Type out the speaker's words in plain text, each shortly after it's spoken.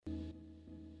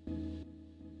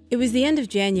It was the end of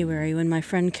January when my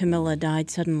friend Camilla died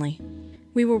suddenly.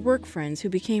 We were work friends who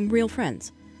became real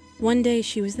friends. One day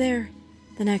she was there.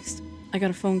 The next, I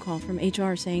got a phone call from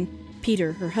HR saying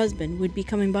Peter, her husband, would be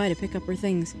coming by to pick up her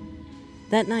things.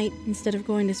 That night, instead of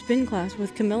going to spin class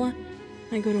with Camilla,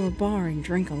 I go to a bar and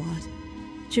drink a lot.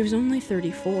 She was only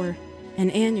 34,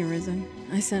 an aneurysm.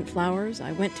 I sent flowers,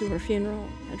 I went to her funeral,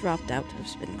 I dropped out of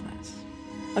spin class.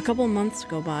 A couple months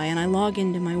go by and I log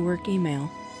into my work email.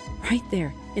 Right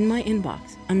there, in my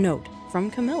inbox, a note from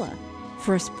Camilla.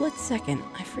 For a split second,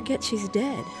 I forget she's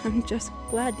dead. I'm just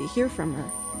glad to hear from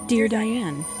her. Dear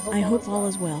Diane, I hope all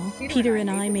is well. Peter and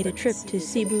I made a trip to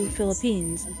Cebu,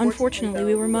 Philippines. Unfortunately,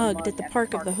 we were mugged at the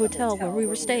park of the hotel where we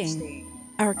were staying.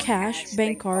 Our cash,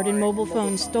 bank card, and mobile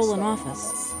phone stolen off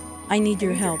us. I need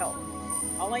your help.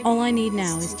 All I need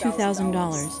now is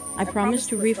 $2,000. I promise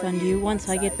to refund you once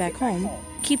I get back home.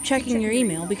 Keep checking your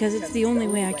email because it's the only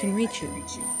way I can reach you.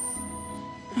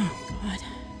 Oh, God.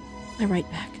 I write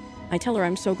back. I tell her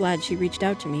I'm so glad she reached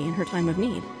out to me in her time of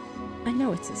need. I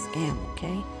know it's a scam,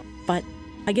 okay? But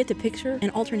I get to picture an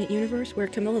alternate universe where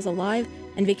Camilla's alive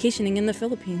and vacationing in the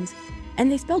Philippines.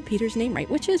 And they spelled Peter's name right,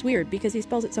 which is weird because he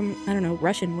spells it some,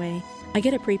 Russian way. I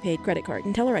get a prepaid credit card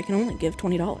and tell her I can only give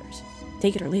 $20.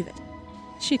 Take it or leave it.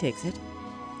 She takes it.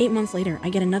 8 months later, I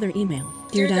get another email.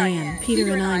 Dear Diane,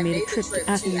 Peter and I made a trip to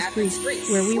Athens, Greece,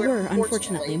 where we were,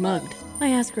 unfortunately, mugged. I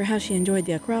ask her how she enjoyed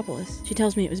the Acropolis. She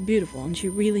tells me it was beautiful and she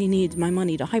really needs my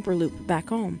money to Hyperloop back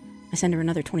home. I send her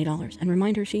another $20 and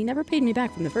remind her she never paid me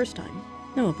back from the first time.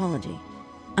 No apology.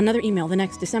 Another email the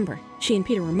next December. She and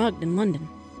Peter were mugged in London.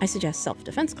 I suggest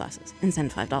self-defense classes and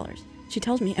send $5. She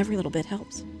tells me every little bit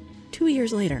helps. 2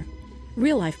 years later,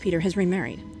 real-life Peter has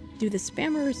remarried. Do the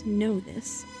spammers know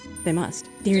this? They must.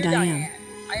 Dear Diane,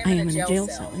 I am in a jail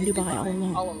cell in Dubai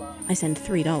all alone. I send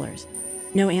 $3.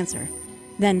 No answer.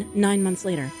 Then, 9 months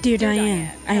later, Dear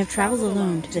Diane, I have traveled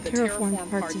alone to the terraformed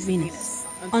parts of Venus.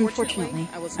 Unfortunately,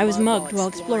 I was mugged while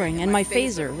exploring and my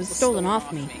phaser was stolen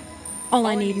off me. All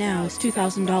I need now is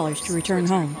 $2,000 to return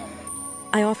home.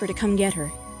 I offer to come get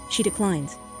her. She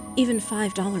declines. Even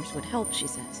 $5 would help, she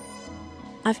says.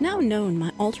 I've now known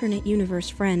my alternate universe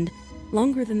friend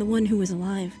longer than the one who was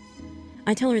alive.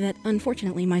 I tell her that,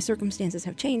 unfortunately, my circumstances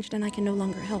have changed and I can no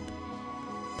longer help.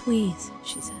 Please,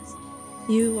 she says.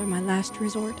 You are my last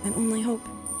resort and only hope.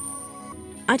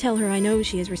 I tell her I know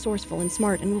she is resourceful and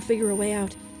smart and will figure a way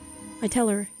out. I tell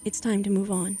her it's time to move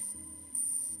on.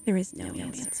 There is no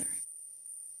answer.